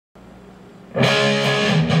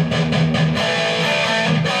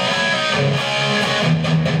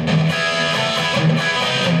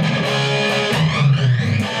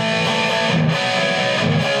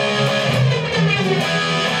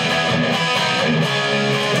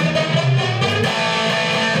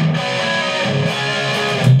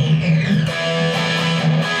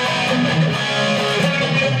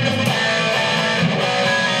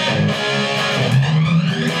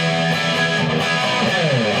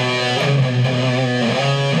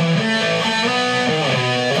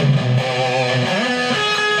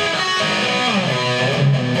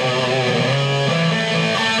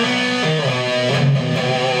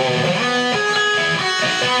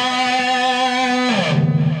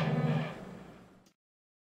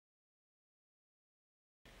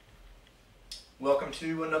Welcome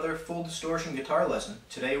to another full distortion guitar lesson.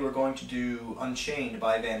 Today we're going to do Unchained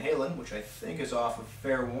by Van Halen, which I think is off of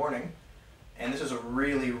Fair Warning. And this is a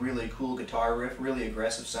really cool guitar riff, really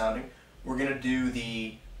aggressive sounding. We're going to do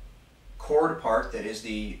the chord part that is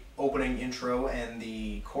the opening intro and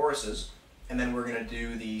the choruses, and then we're going to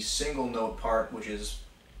do the single note part, which is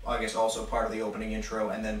I guess also part of the opening intro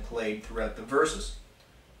and then played throughout the verses.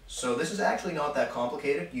 So this is actually not that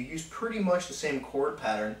complicated. You use pretty much the same chord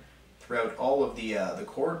pattern throughout all of the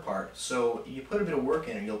chord part, so you put a bit of work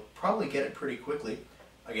in and you'll probably get it pretty quickly.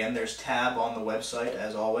 Again, there's tab on the website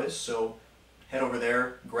as always, so head over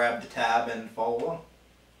there, grab the tab and follow along.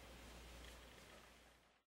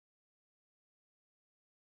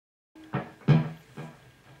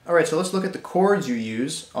 Alright, so let's look at the chords you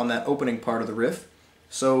use on that opening part of the riff.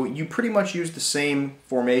 So you pretty much use the same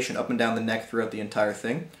formation up and down the neck throughout the entire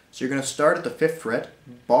thing. So you're going to start at the 5th fret,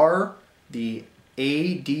 bar the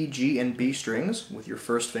A, D, G, and B strings with your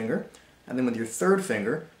first finger, and then with your third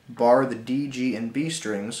finger, bar the D, G, and B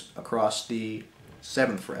strings across the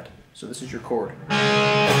 7th fret. So this is your chord.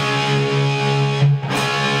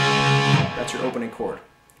 That's your opening chord.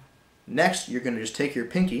 Next, you're going to just take your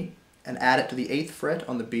pinky and add it to the 8th fret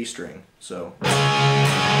on the B string. So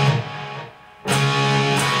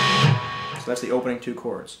that's the opening two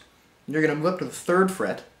chords. And you're going to move up to the 3rd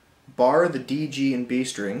fret, bar the D, G, and B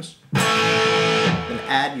strings, then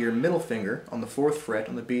add your middle finger on the 4th fret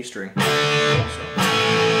on the B string. So,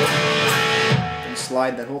 and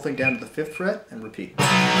slide that whole thing down to the 5th fret and repeat.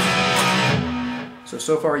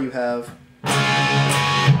 So far you have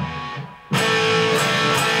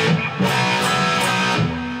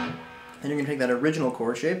and you're going to take that original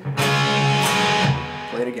chord shape,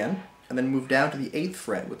 play it again, and then move down to the 8th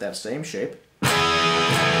fret with that same shape. So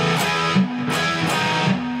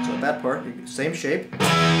at that part, same shape,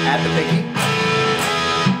 add the pinky,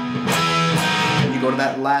 and you go to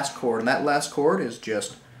that last chord, and that last chord is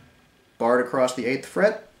just barred across the 8th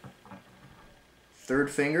fret, 3rd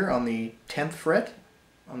finger on the 10th fret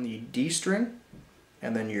on the D string,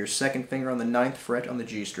 and then your 2nd finger on the 9th fret on the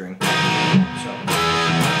G string.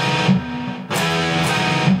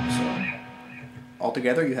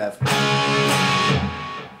 Altogether you have.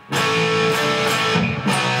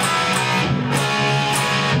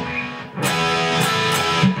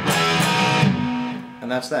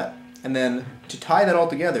 And that's that. And then to tie that all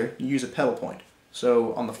together, you use a pedal point.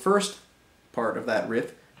 So on the first part of that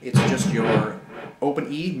riff, it's just your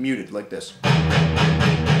open E muted like this.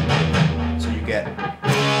 So you get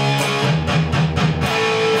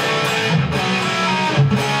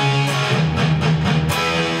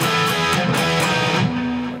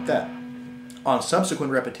on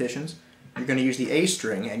subsequent repetitions, you're going to use the A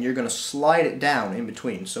string and you're going to slide it down in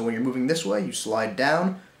between. So when you're moving this way, you slide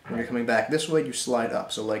down. When you're coming back this way, you slide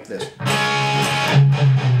up. So like this.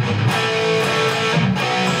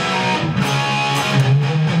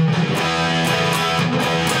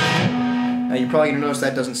 Now you're probably going to notice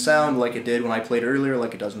that doesn't sound like it did when I played earlier,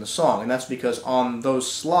 like it does in the song. And that's because on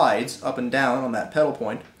those slides, up and down on that pedal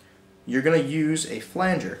point, you're going to use a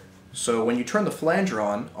flanger. So when you turn the flanger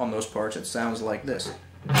on those parts, it sounds like this.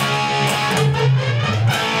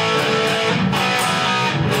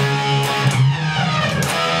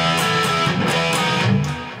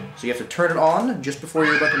 So you have to turn it on just before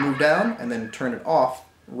you're about to move down, and then turn it off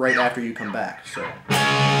right after you come back. So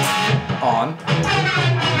on,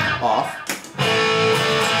 off,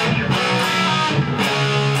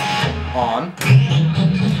 on,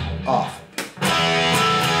 off.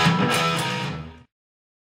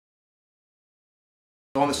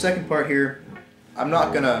 So on the second part here, I'm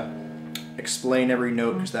not going to explain every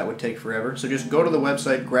note because that would take forever. So just go to the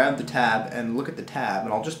website, grab the tab, and look at the tab,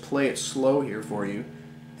 and I'll just play it slow here for you,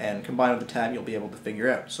 and combine with the tab you'll be able to figure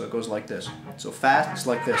out. So it goes like this. So fast, it's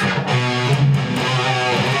like this.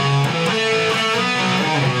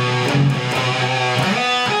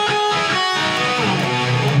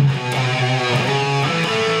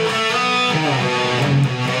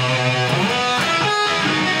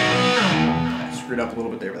 Up a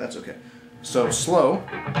little bit there, but that's okay. So slow.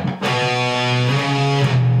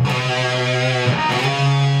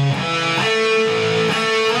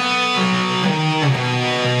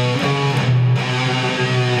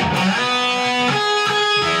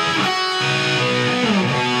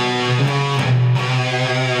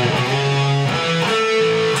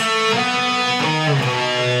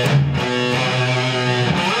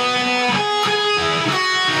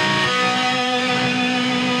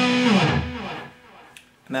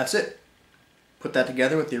 And that's it. Put that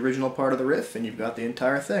together with the original part of the riff and you've got the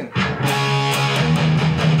entire thing.